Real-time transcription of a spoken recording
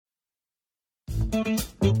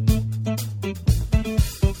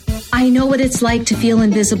I know what it's like to feel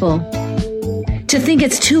invisible, to think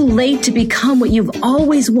it's too late to become what you've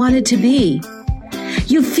always wanted to be.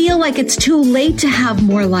 You feel like it's too late to have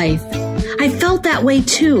more life. I felt that way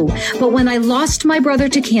too, but when I lost my brother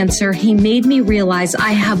to cancer, he made me realize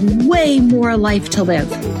I have way more life to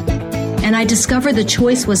live. And I discovered the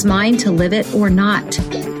choice was mine to live it or not.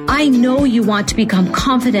 I know you want to become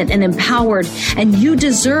confident and empowered, and you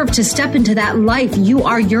deserve to step into that life you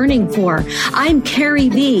are yearning for. I'm Carrie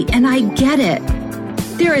V, and I get it.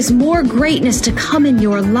 There is more greatness to come in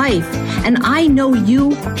your life, and I know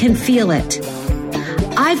you can feel it.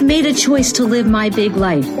 I've made a choice to live my big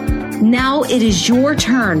life. Now it is your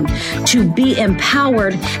turn to be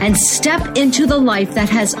empowered and step into the life that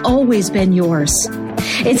has always been yours.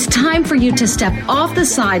 It's time for you to step off the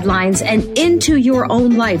sidelines and into your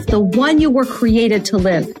own life, the one you were created to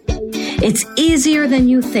live. It's easier than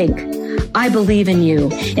you think. I believe in you.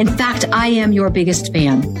 In fact, I am your biggest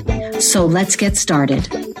fan. So let's get started.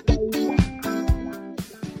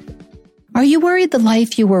 Are you worried the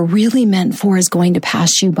life you were really meant for is going to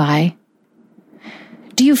pass you by?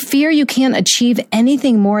 Do you fear you can't achieve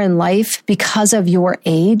anything more in life because of your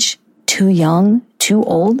age? Too young? Too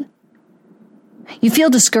old? You feel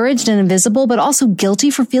discouraged and invisible, but also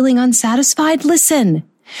guilty for feeling unsatisfied? Listen,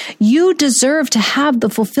 you deserve to have the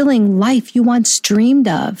fulfilling life you once dreamed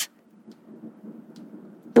of.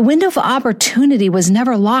 The window of opportunity was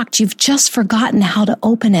never locked. You've just forgotten how to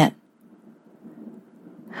open it.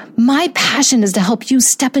 My passion is to help you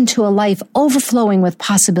step into a life overflowing with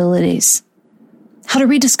possibilities. How to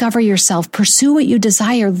rediscover yourself, pursue what you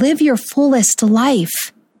desire, live your fullest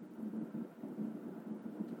life.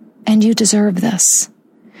 And you deserve this.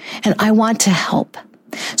 And I want to help.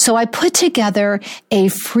 So I put together a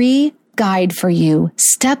free guide for you.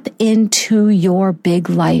 Step into your big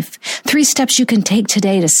life. 3 steps you can take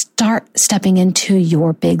today to start stepping into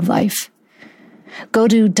your big life. Go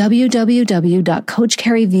to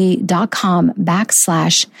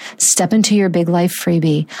www.coachcarriev.com/step into your big life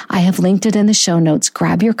freebie. I have linked it in the show notes.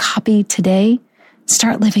 Grab your copy today.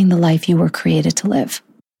 Start living the life you were created to live.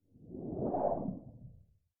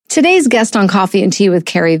 Today's guest on Coffee and Tea with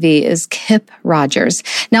Carrie V is Kip Rogers.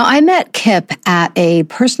 Now, I met Kip at a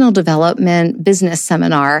personal development business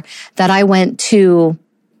seminar that I went to,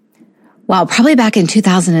 probably back in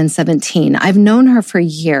 2017. I've known her for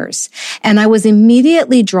years, and I was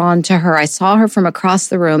immediately drawn to her. I saw her from across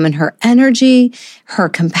the room, and her energy, her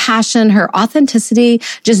compassion, her authenticity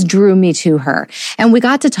just drew me to her. And we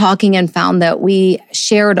got to talking and found that we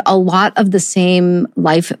shared a lot of the same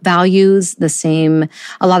life values, a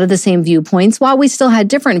lot of the same viewpoints. While we still had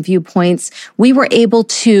different viewpoints, we were able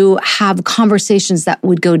to have conversations that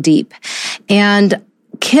would go deep. And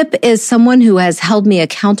Kip is someone who has held me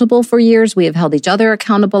accountable for years. We have held each other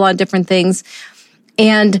accountable on different things.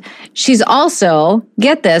 And she's also,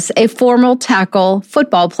 get this, a former tackle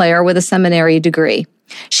football player with a seminary degree.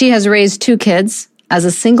 She has raised 2 kids as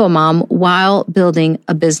a single mom while building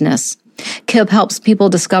a business. Kip helps people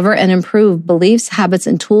discover and improve beliefs, habits,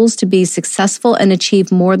 and tools to be successful and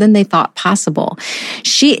achieve more than they thought possible.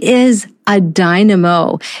 She is a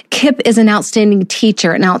dynamo. Kip is an outstanding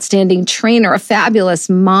teacher, an outstanding trainer, a fabulous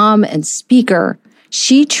mom and speaker.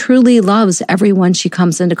 She truly loves everyone she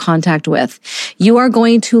comes into contact with. You are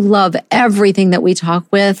going to love everything that we talk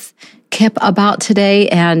with Kip about today,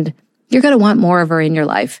 and you're going to want more of her in your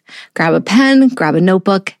life. Grab a pen, grab a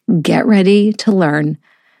notebook, get ready to learn.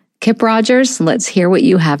 Kip Rogers, let's hear what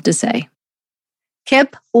you have to say.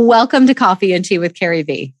 Kip, welcome to Coffee and Tea with Carrie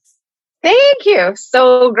V. Thank you.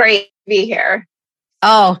 So great to be here.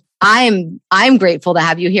 Oh, I'm grateful to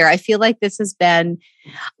have you here. I feel like this has been,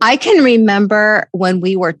 I can remember when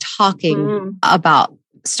we were talking about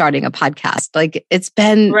starting a podcast. Like it's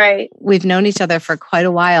been, We've known each other for quite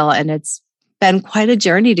a while, and it's been quite a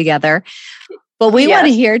journey together. But we want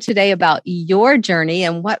to hear today about your journey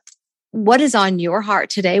and what is on your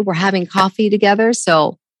heart today. We're having coffee together,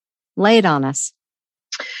 so lay it on us.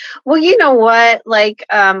 Well, you know what?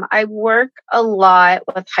 I work a lot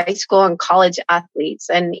with high school and college athletes.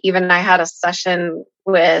 And even I had a session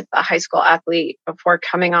with a high school athlete before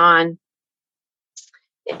coming on.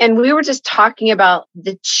 And we were just talking about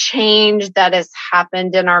the change that has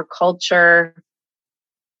happened in our culture.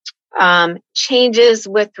 Changes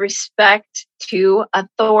with respect to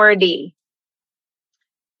authority.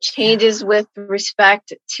 Changes with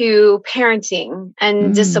respect to parenting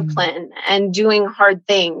and discipline and doing hard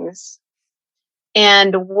things.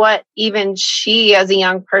 And what even she as a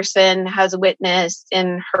young person has witnessed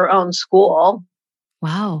in her own school.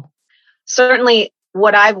 Wow. Certainly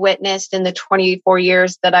what I've witnessed in the 24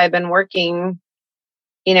 years that I've been working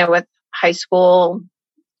with high school,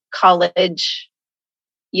 college,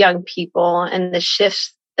 young people and the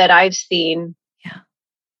shifts that I've seen. Yeah.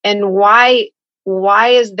 And why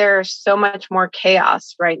is there so much more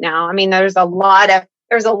chaos right now? I mean, there's a lot of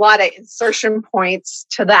insertion points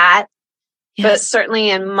to that. Yes. But certainly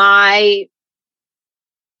in my,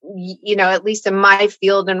 at least in my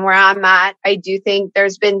field and where I'm at, I do think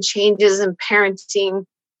there's been changes in parenting.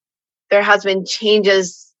 There has been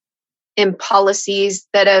changes in policies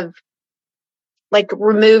that have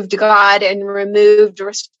removed God and removed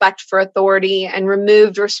respect for authority and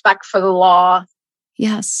removed respect for the law.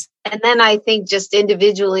 Yes. And then I think just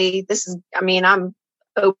individually, I'm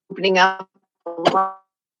opening up a lot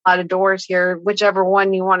of doors here, whichever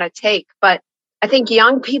one you want to take. But I think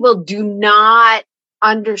young people do not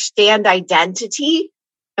understand identity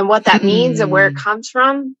and what that means and where it comes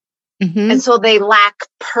from. Mm-hmm. And so they lack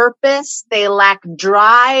purpose, they lack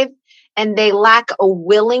drive, and they lack a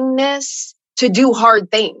willingness to do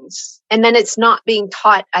hard things. And then it's not being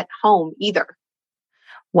taught at home either.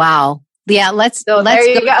 Wow. Yeah. Let's go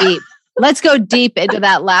deep. Let's go deep into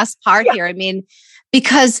that last part here. I mean,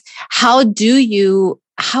 because how do you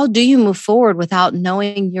move forward without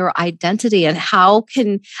knowing your identity, and how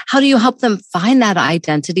do you help them find that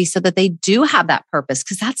identity so that they do have that purpose?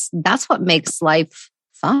 Because that's what makes life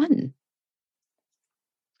fun.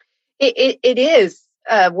 It is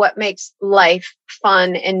what makes life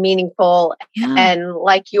fun and meaningful, and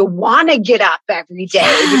you want to get up every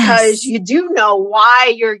day because you do know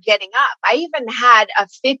why you're getting up. I even had a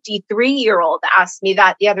 53-year-old ask me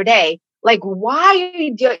that the other day, why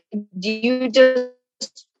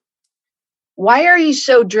are you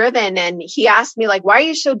so driven? And he asked me why are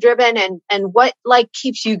you so driven, and what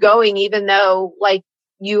keeps you going even though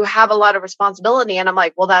you have a lot of responsibility? And I'm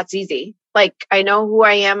like, well, that's easy. I know who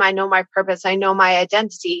I am. I know my purpose. I know my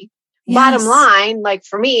identity. Yes. Bottom line,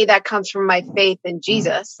 for me, that comes from my faith in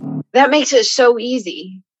Jesus. That makes it so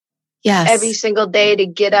easy. Yes. Every single day to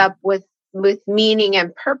get up with meaning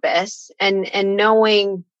and purpose, and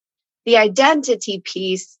knowing the identity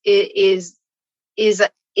piece is I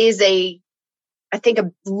think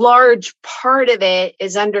a large part of it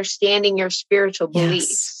is understanding your spiritual beliefs.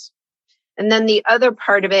 Yes. And then the other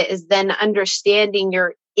part of it is then understanding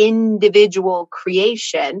your individual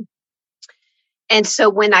creation. And so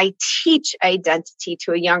when I teach identity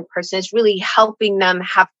to a young person, it's really helping them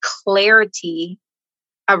have clarity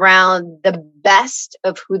around the best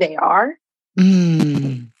of who they are.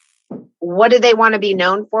 Mm. What do they want to be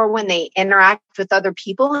known for when they interact with other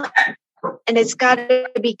people? And it's got to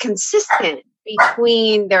be consistent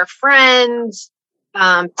between their friends,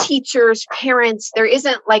 teachers, parents. There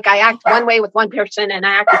isn't I act one way with one person and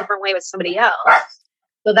I act a different way with somebody else.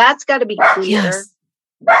 So that's got to be clear. Yes.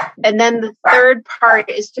 And then the third part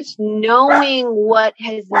is just knowing what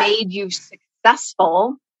has made you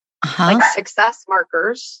successful, success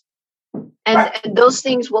markers. And those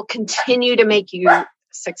things will continue to make you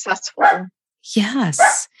successful.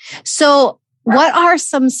 Yes. So what are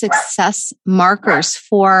some success markers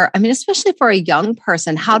especially for a young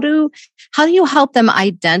person? How do you help them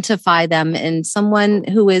identify them in someone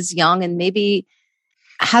who is young and maybe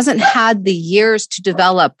hasn't had the years to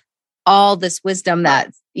develop all this wisdom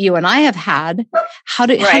that you and I have had? How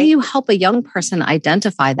do you help a young person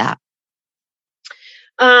identify that?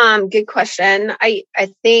 Good question. I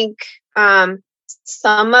think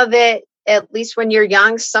some of it, at least when you're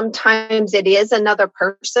young, sometimes it is another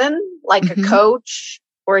person, like a coach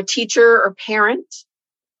or a teacher or parent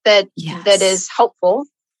that is helpful.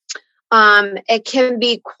 It can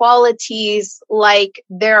be qualities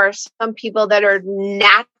there are some people that are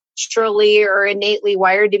naturally or innately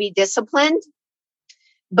wired to be disciplined.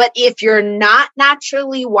 But if you're not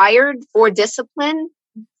naturally wired for discipline,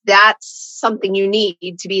 that's something you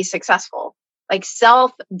need to be successful.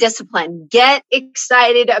 Self-discipline. Get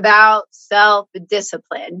excited about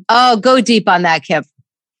self-discipline. Oh, go deep on that, Kip.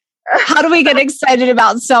 How do we get excited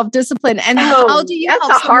about self-discipline? And how do you help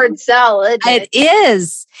someone? That's a hard sell, isn't it? It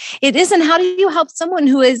is. It is. And how do you help someone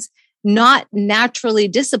who is not naturally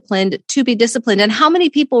disciplined to be disciplined? And how many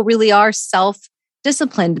people really are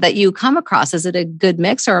self-disciplined that you come across? Is it a good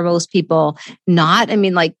mix, or are most people not? I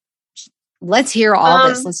mean, let's hear all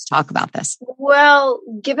this. Let's talk about this. Well,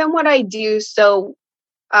 given what I do, so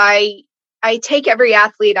I take every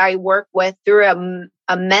athlete I work with through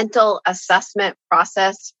a mental assessment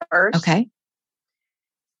process first. Okay.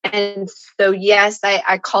 And so, yes,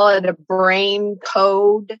 I call it a brain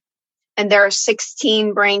code. And there are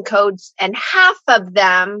 16 brain codes, and half of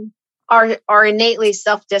them are innately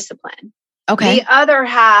self-disciplined. Okay. The other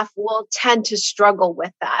half will tend to struggle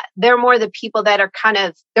with that. They're more the people that are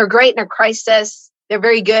they're great in a crisis. they're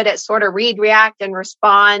very good at sort of read, react, and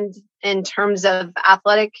respond in terms of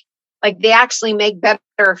athletic. Like they actually make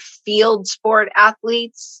better field sport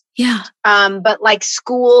athletes. Yeah. But like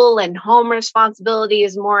school and home responsibility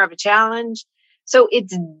is more of a challenge. So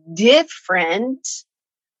it's different,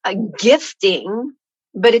 gifting.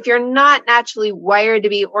 But if you're not naturally wired to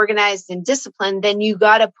be organized and disciplined, then you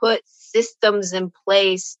got to put systems in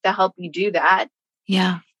place to help you do that.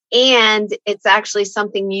 Yeah. And it's actually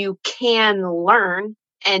something you can learn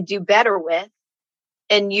and do better with.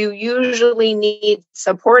 And you usually need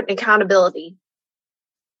support and accountability.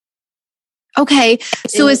 Okay.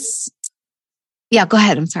 So go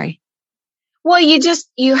ahead. I'm sorry. Well,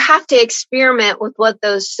 you have to experiment with what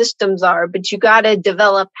those systems are, but you got to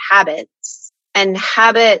develop habits, and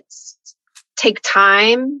habits take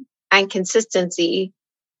time and consistency.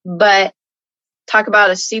 But talk about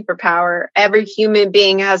a superpower. Every human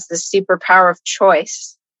being has the superpower of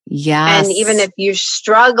choice. Yes. And even if you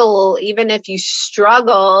struggle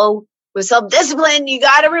with self-discipline, you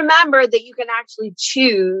got to remember that you can actually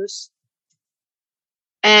choose,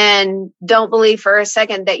 and don't believe for a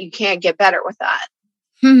second that you can't get better with that.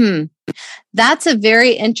 That's a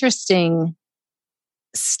very interesting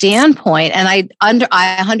standpoint. And I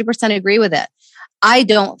 100% agree with it. I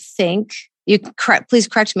don't think please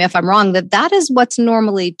correct me if I'm wrong, that is what's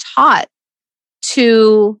normally taught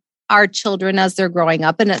to our children as they're growing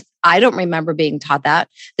up. And I don't remember being taught that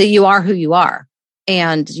you are who you are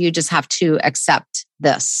and you just have to accept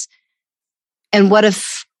this. And what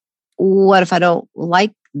if I don't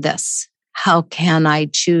like this? How can I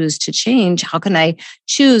choose to change? How can I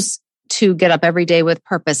choose to get up every day with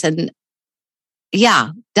purpose? And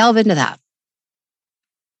delve into that,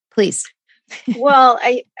 please. Well,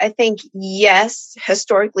 I think, yes,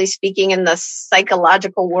 historically speaking, in the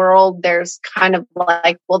psychological world, there's kind of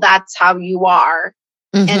like, well, that's how you are.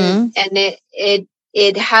 And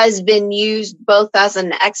it has been used both as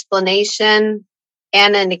an explanation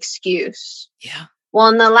and an excuse. Yeah. Well,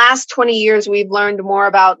 in the last 20 years, we've learned more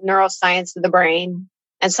about neuroscience of the brain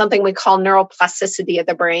and something we call neuroplasticity of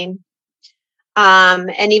the brain.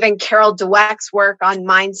 And even Carol Dweck's work on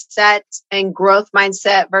mindset and growth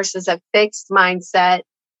mindset versus a fixed mindset.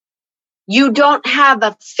 You don't have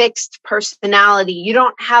a fixed personality. You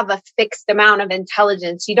don't have a fixed amount of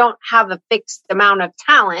intelligence. You don't have a fixed amount of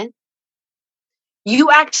talent. You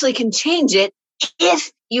actually can change it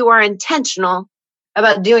if you are intentional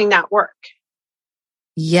about doing that work.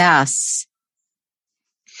 Yes.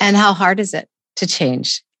 And how hard is it to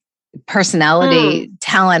change? Personality,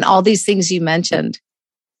 talent, all these things you mentioned.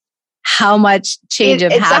 How much change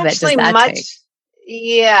of habit does that take?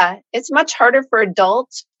 Yeah, it's much harder for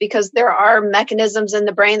adults because there are mechanisms in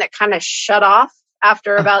the brain that kind of shut off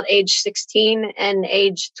after about age 16 and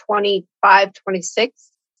age 25, 26.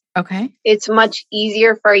 Okay. It's much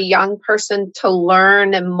easier for a young person to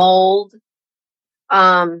learn and mold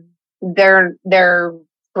their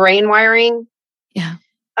brain wiring. Yeah.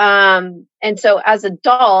 And so as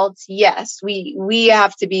adults, yes, we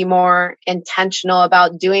have to be more intentional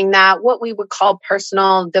about doing that, what we would call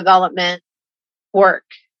personal development work.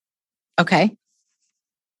 Okay.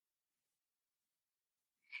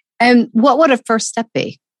 And what would a first step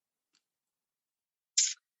be?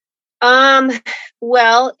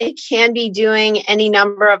 Well, it can be doing any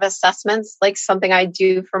number of assessments, like something I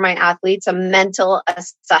do for my athletes, a mental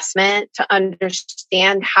assessment to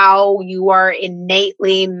understand how you are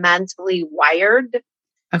innately mentally wired.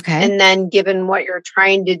 Okay. And then given what you're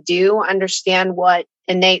trying to do, understand what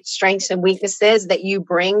innate strengths and weaknesses that you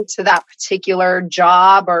bring to that particular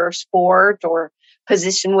job or sport or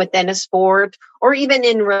position within a sport, or even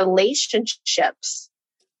in relationships.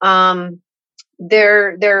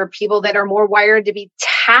 There are people that are more wired to be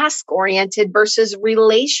task oriented versus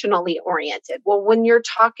relationally oriented. Well, when you're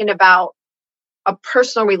talking about a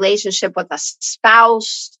personal relationship with a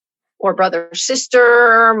spouse or brother,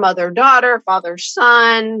 sister, mother, daughter, father,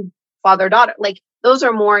 son, father, daughter, like those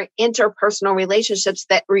are more interpersonal relationships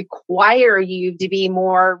that require you to be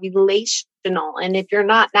more relational. And if you're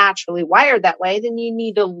not naturally wired that way, then you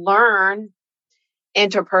need to learn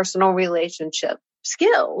interpersonal relationship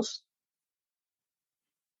skills.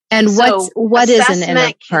 And what is an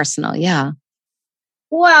interpersonal? Yeah.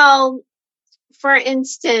 Well, for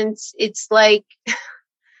instance, it's like,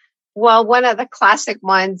 well, one of the classic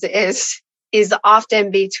ones is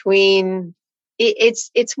often between,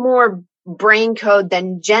 it's more brain code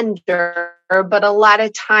than gender, but a lot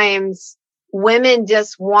of times women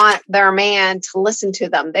just want their man to listen to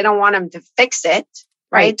them. They don't want him to fix it,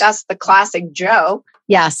 right? That's the classic joke.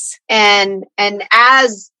 Yes. And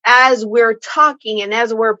as we're talking and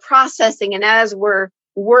as we're processing and as we're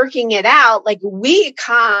working it out, like we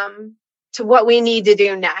come to what we need to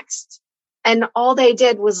do next. And all they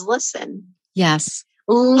did was listen. Yes.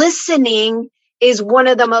 Listening is one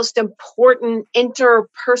of the most important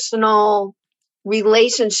interpersonal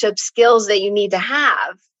relationship skills that you need to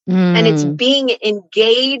have. And it's being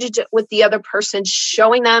engaged with the other person,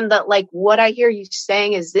 showing them that, like, what I hear you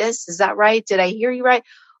saying is this, is that right? Did I hear you right?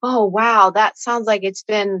 Oh, wow. That sounds like it's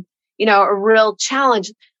been, a real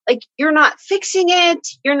challenge. Like, you're not fixing it.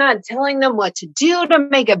 You're not telling them what to do to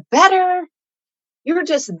make it better. You're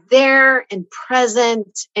just there and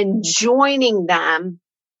present and joining them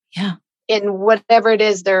in whatever it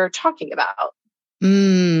is they're talking about.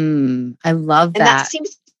 I love that. And that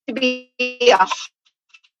seems to be a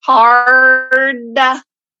hard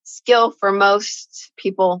skill for most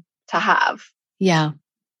people to have. Yeah.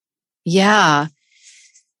 Yeah.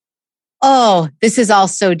 Oh, this is all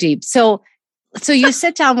so deep. So you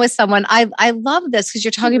sit down with someone. I love this because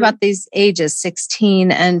you're talking about these ages,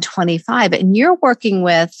 16 and 25, and you're working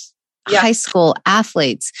with high school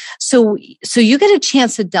athletes. So you get a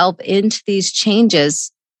chance to delve into these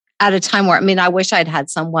changes at a time where, I wish I'd had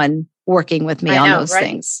someone working with me on those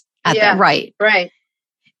things. Right.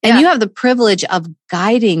 And you have the privilege of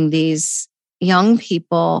guiding these young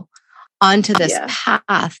people onto this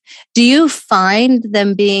path. Do you find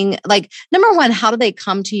them being like, number one, how do they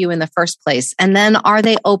come to you in the first place? And then are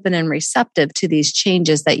they open and receptive to these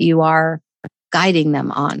changes that you are guiding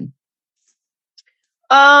them on?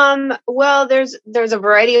 Well, there's a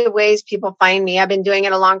variety of ways people find me. I've been doing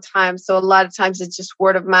it a long time. So a lot of times it's just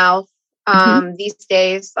word of mouth. These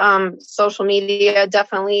days, social media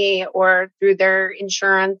definitely, or through their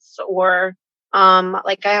insurance, or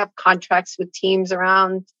like I have contracts with teams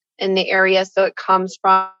around in the area, so it comes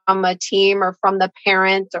from a team or from the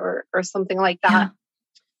parent or something like that.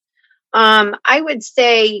 I would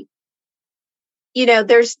say,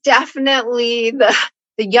 there's definitely the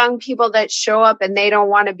young people that show up and they don't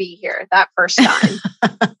want to be here that first time.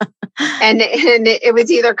 And it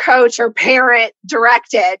was either coach or parent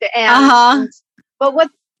directed. And but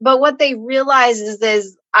what they realize is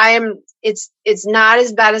it's not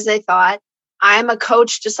as bad as they thought. I'm a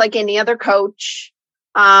coach just like any other coach.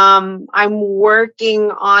 I'm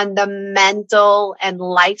working on the mental and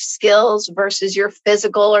life skills versus your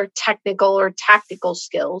physical or technical or tactical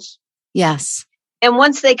skills. Yes. And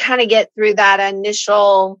once they kind of get through that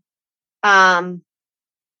initial time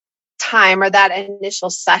or that initial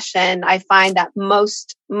session, I find that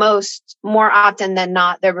most more often than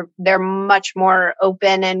not, they're much more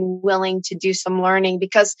open and willing to do some learning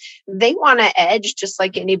because they want to edge just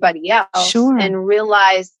like anybody else. Sure. And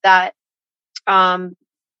realize that,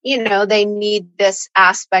 they need this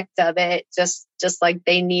aspect of it, just like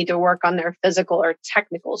they need to work on their physical or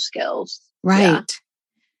technical skills. Right. Yeah.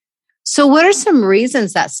 So what are some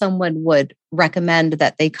reasons that someone would recommend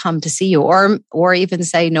that they come to see you or even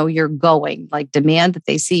say, no, you're going, like demand that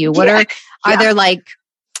they see you? What are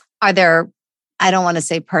there, I don't want to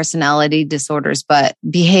say personality disorders, but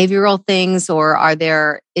behavioral things, or are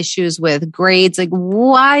there issues with grades? Like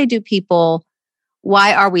why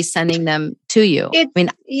are we sending them to you?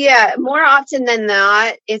 More often than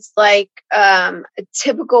not, it's like a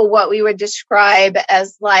typical what we would describe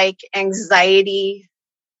as like anxiety,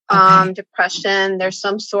 depression. There's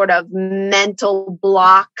some sort of mental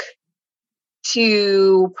block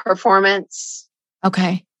to performance.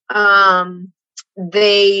 Okay.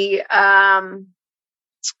 They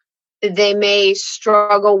may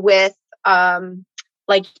struggle with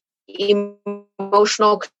like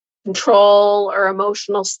emotional control or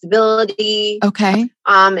emotional stability. Okay.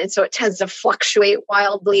 And so it tends to fluctuate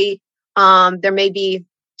wildly. There may be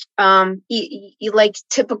like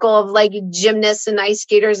typical of like gymnasts and ice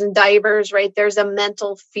skaters and divers, right? There's a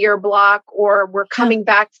mental fear block, or we're coming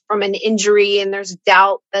back from an injury and there's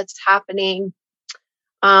doubt that's happening.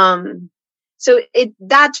 So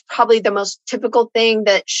that's probably the most typical thing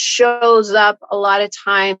that shows up a lot of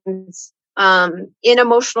times in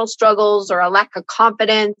emotional struggles or a lack of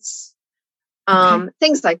confidence.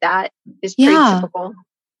 Things like that is pretty typical.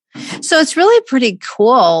 So it's really pretty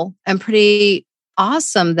cool and pretty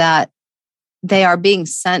awesome that they are being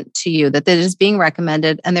sent to you, that it is being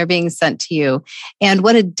recommended and they're being sent to you. And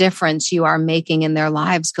what a difference you are making in their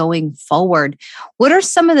lives going forward. What are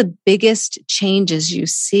some of the biggest changes you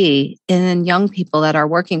see in young people that are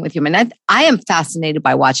working with you? And I am fascinated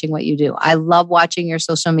by watching what you do. I love watching your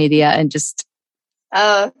social media and just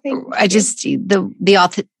the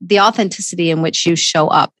authenticity in which you show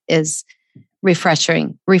up is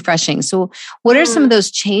refreshing. So what are some of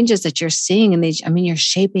those changes that you're seeing in these? I mean, you're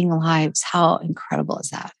shaping lives. How incredible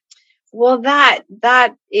is that? Well, that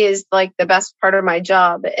is like the best part of my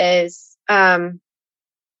job is,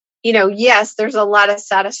 yes, there's a lot of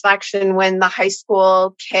satisfaction when the high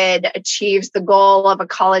school kid achieves the goal of a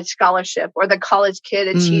college scholarship, or the college kid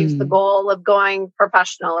achieves the goal of going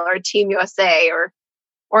professional or Team USA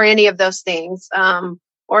or any of those things.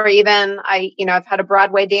 Or even I've had a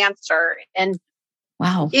Broadway dancer, and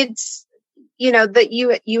wow, it's, that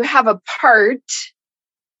you have a part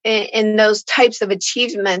in those types of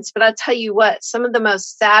achievements. But I'll tell you what, some of the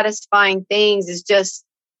most satisfying things is just,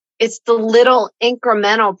 it's the little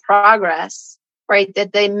incremental progress, right,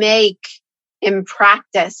 that they make in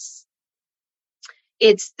practice.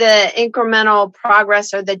 It's the incremental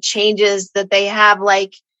progress or the changes that they have,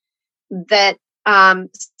 like that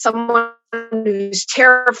someone who's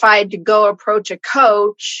terrified to go approach a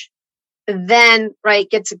coach then, right,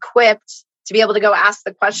 gets equipped to be able to go ask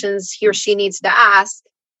the questions he or she needs to ask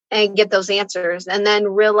and get those answers, and then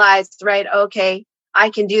realize, right, okay, I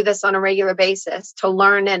can do this on a regular basis to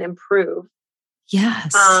learn and improve.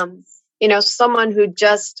 Yes. Someone who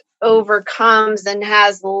just overcomes and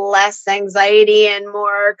has less anxiety and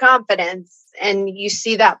more confidence. And you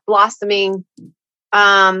see that blossoming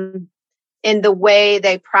in the way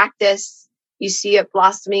they practice. You see it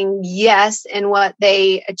blossoming, yes, in what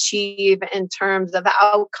they achieve in terms of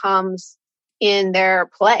outcomes in their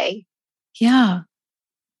play. Yeah.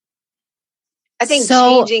 I think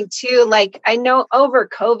changing too, like I know over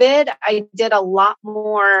COVID, I did a lot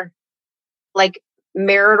more like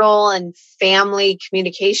marital and family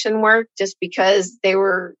communication work, just because they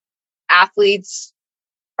were athletes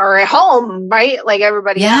or at home, right? Like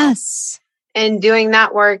everybody else. And doing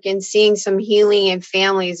that work and seeing some healing in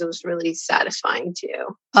families was really satisfying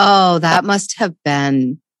too. Oh, that must have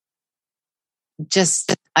been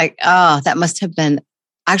that must have been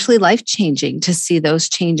actually life-changing to see those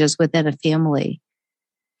changes within a family.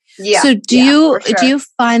 Yeah. So do you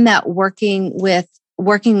find that working with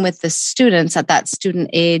the students at that student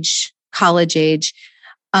age, college age,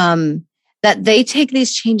 that they take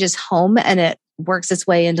these changes home and it works its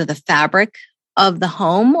way into the fabric of the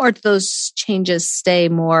home, or do those changes stay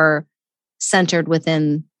more centered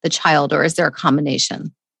within the child, or is there a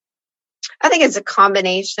combination? I think it's a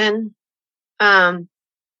combination.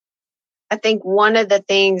 I think one of the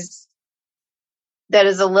things that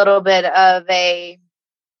is a little bit of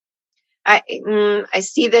I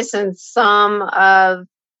see this in some of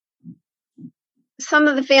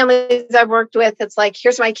the families I've worked with. It's like,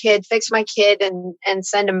 here's my kid, fix my kid and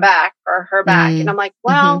send him back or her back. And I'm like,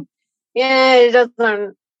 well, yeah, it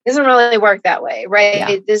doesn't really work that way, right?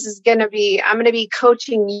 Yeah. This is I'm going to be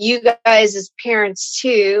coaching you guys as parents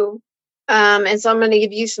too. And so I'm going to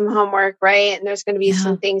give you some homework, right? And there's going to be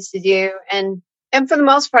some things to do. And for the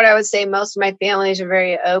most part, I would say most of my families are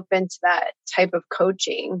very open to that type of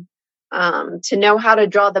coaching, to know how to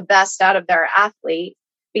draw the best out of their athlete.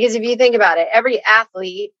 Because if you think about it, every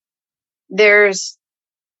athlete, there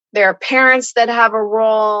are parents that have a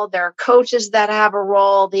role, there are coaches that have a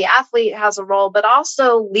role, the athlete has a role, but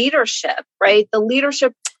also leadership, right? The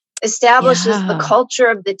leadership establishes the culture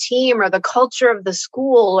of the team or the culture of the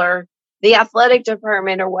school or the athletic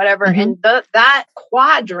department or whatever. And that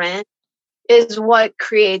quadrant is what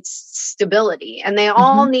creates stability. And they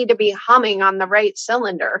all need to be humming on the right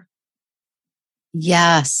cylinder.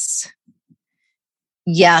 Yes.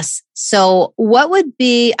 So what would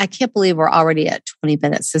be, I can't believe we're already at 20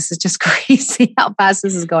 minutes. This is just crazy how fast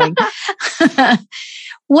this is going.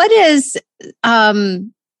 What is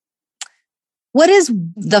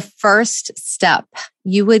the first step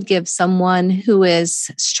you would give someone who is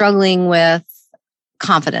struggling with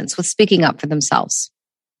confidence, with speaking up for themselves?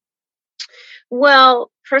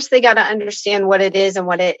 Well, first they got to understand what it is and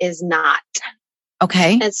what it is not.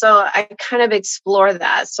 Okay. And so I kind of explore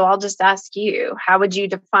that. So I'll just ask you, how would you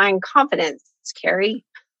define confidence, Carrie?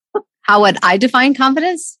 How would I define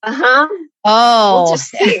confidence? Oh. We'll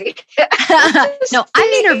just see. No, I'm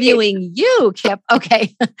interviewing you, Kip.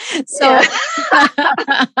 Okay. So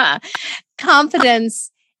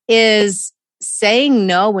confidence is saying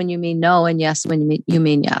no when you mean no and yes when you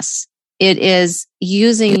mean yes. It is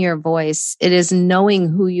using your voice. It is knowing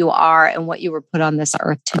who you are and what you were put on this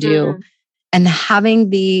earth to do. And having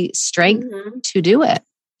the strength to do it.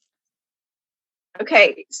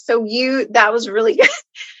 Okay. So that was really good.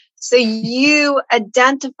 So you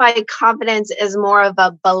identify confidence as more of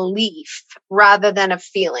a belief rather than a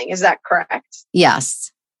feeling. Is that correct?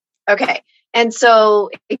 Yes. Okay. And so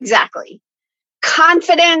exactly.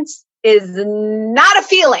 Confidence is not a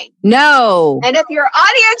feeling. No. And if your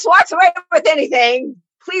audience walks away with anything,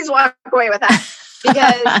 please walk away with that.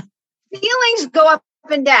 Because feelings go up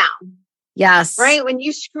and down. Yes. Right? When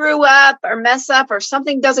you screw up or mess up or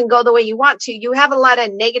something doesn't go the way you want to, you have a lot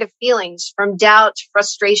of negative feelings, from doubt to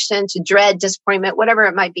frustration to dread, disappointment, whatever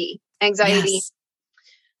it might be, anxiety. Yes.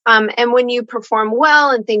 And when you perform well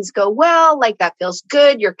and things go well, like that feels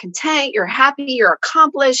good, you're content, you're happy, you're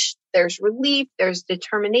accomplished, there's relief, there's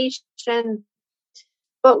determination.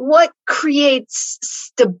 But what creates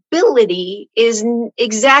stability is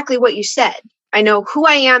exactly what you said. I know who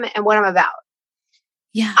I am and what I'm about.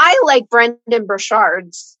 Yeah. I like Brendan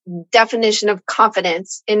Burchard's definition of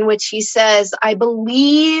confidence, in which he says, I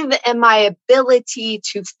believe in my ability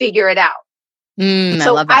to figure it out.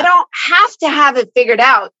 So I don't have to have it figured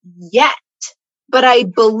out yet, but I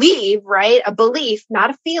believe, right? A belief, not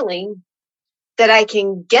a feeling, that I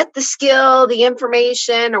can get the skill, the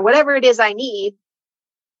information, or whatever it is I need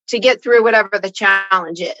to get through whatever the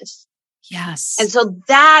challenge is. Yes. And so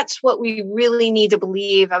that's what we really need to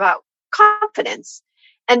believe about confidence.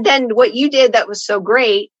 And then what you did that was so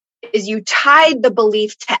great is you tied the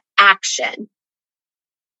belief to action,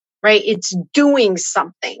 right? It's doing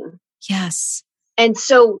something. Yes. And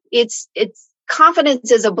so it's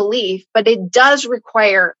confidence is a belief, but it does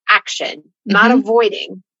require action, not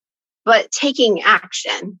avoiding, but taking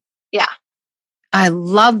action. Yeah. I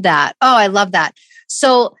love that. Oh, I love that.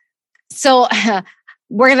 So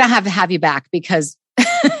we're going to have you back, because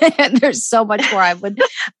there's so much more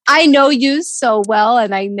I know you so well,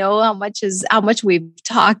 and I know how much we've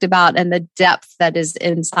talked about and the depth that is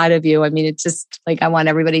inside of you. I mean, it's just like, I want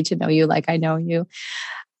everybody to know you like I know you.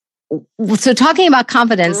 So talking about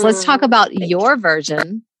confidence, let's talk about your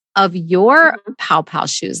version of your Pow Pow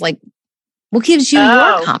shoes. Like, what gives you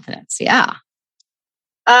your confidence? Yeah.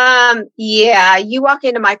 Yeah, you walk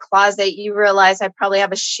into my closet, you realize I probably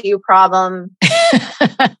have a shoe problem,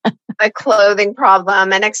 a clothing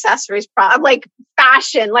problem, an accessories problem, like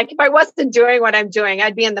fashion. Like, if I wasn't doing what I'm doing,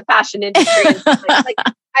 I'd be in the fashion industry. Like,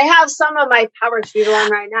 I have some of my power shoes on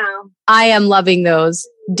right now. I am loving those.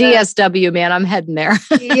 DSW, man, I'm heading there.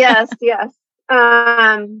 Yes.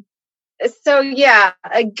 So yeah,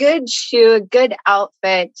 a good shoe, a good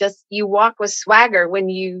outfit, just you walk with swagger when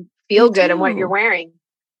you feel good in what you're wearing.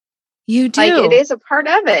 You do. Like, it is a part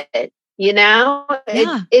of it, you know?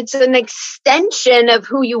 Yeah. It's an extension of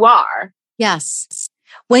who you are. Yes.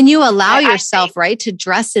 When you allow yourself, right, to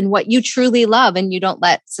dress in what you truly love, and you don't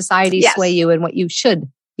let society sway you in what you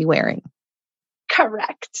should be wearing.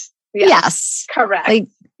 Correct. Yes. Correct. Like,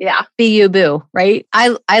 yeah. Be you, boo, right?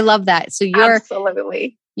 I love that. So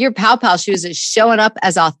Absolutely. Your Pow Pow shoes is showing up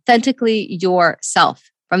as authentically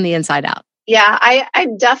yourself from the inside out. Yeah,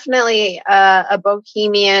 I'm definitely a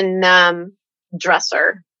bohemian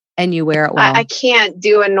dresser. And you wear it well. I can't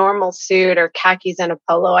do a normal suit or khakis and a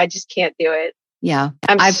polo. I just can't do it. Yeah.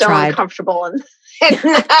 I've so tried. Uncomfortable in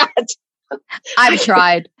that. I've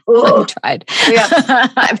tried. Yeah.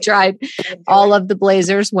 I've tried. All of the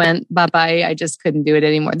blazers went bye-bye. I just couldn't do it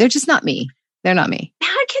anymore. They're just not me. They're not me. Now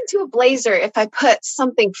I can do a blazer if I put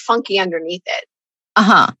something funky underneath it.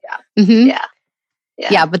 Uh-huh. Yeah. Mm-hmm. Yeah.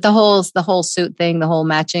 Yeah, but the whole suit thing, the whole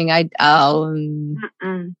matching, but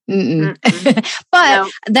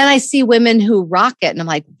then I see women who rock it, and I'm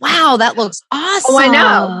like, wow, that looks awesome. Oh, I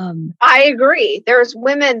know. I agree. There's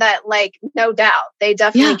women that, like, no doubt, they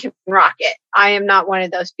definitely can rock it. I am not one of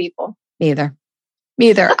those people. Neither.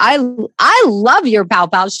 I love your Pow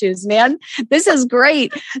Pow shoes, man. This is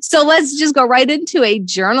great. So let's just go right into a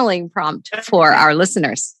journaling prompt for our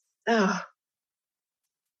listeners. Oh.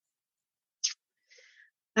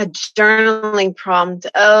 A journaling prompt.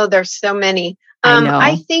 Oh, there's so many.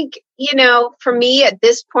 I think, for me at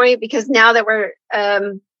this point, because now that we're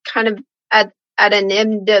kind of at an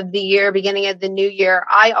end of the year, beginning of the new year,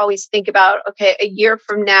 I always think about, okay, a year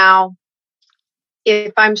from now,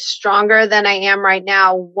 if I'm stronger than I am right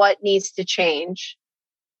now, what needs to change?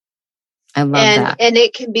 I love that. And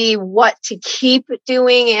it can be what to keep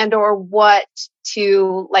doing and or what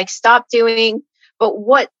to stop doing. But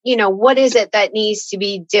what is it that needs to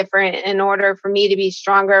be different in order for me to be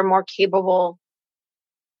stronger, more capable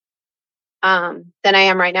than I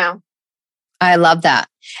am right now? I love that.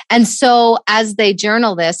 And so as they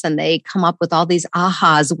journal this and they come up with all these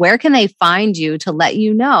ahas, where can they find you to let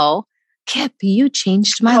you know, Kip, you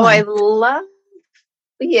changed my life?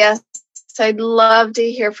 Yes, I'd love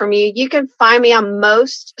to hear from you. You can find me on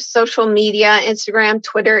most social media. Instagram,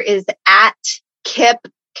 Twitter is at Kip,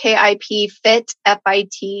 KIP Fit,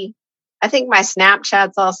 FIT. I think my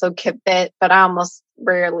Snapchat's also Kip Fit, but I almost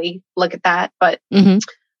rarely look at that. But so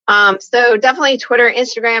definitely Twitter,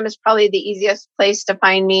 Instagram is probably the easiest place to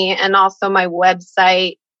find me, and also my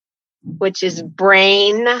website, which is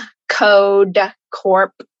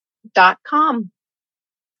braincodecorp.com.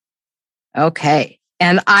 Okay.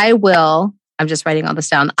 And I'm just writing all this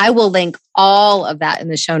down. I will link all of that in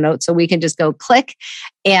the show notes so we can just go click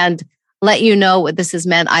and let you know what this has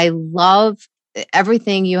meant. I love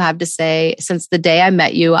everything you have to say. Since the day I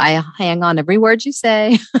met you, I hang on every word you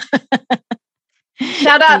say.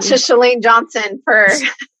 Shout out to Chalene Johnson for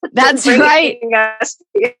that's bringing us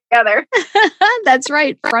together. That's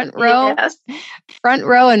right. Front row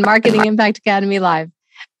and Marketing Impact Academy Live.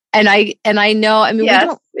 And I know,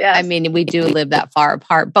 I mean, we do live that far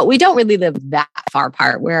apart, but we don't really live that far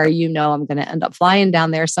apart where, I'm going to end up flying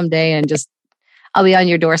down there someday and I'll be on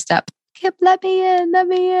your doorstep. Kip, let me in.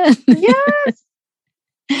 Yes.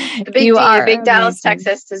 The big Dallas,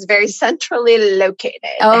 Texas is very centrally located.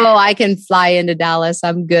 Oh, I can fly into Dallas.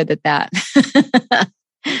 I'm good at that.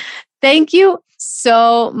 Thank you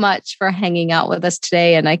so much for hanging out with us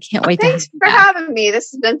today. And I can't wait. Thanks for having me.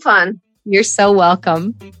 This has been fun. You're so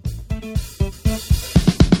welcome.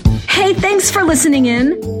 Hey, thanks for listening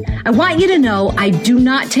in. I want you to know I do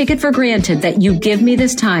not take it for granted that you give me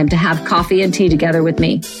this time to have coffee and tea together with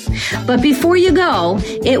me. But before you go,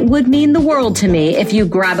 it would mean the world to me if you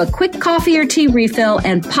grab a quick coffee or tea refill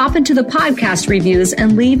and pop into the podcast reviews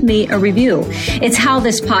and leave me a review. It's how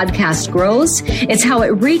this podcast grows. It's how it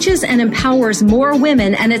reaches and empowers more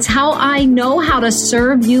women. And it's how I know how to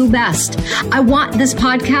serve you best. I want this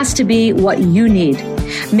podcast to be what you need.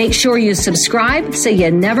 Make sure you subscribe so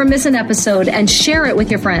you never miss an episode and share it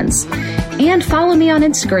with your friends. And follow me on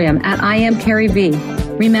Instagram at I am Carrie V.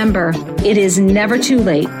 Remember, it is never too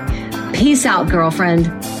late. Peace out, girlfriend.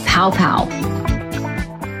 Pow, pow.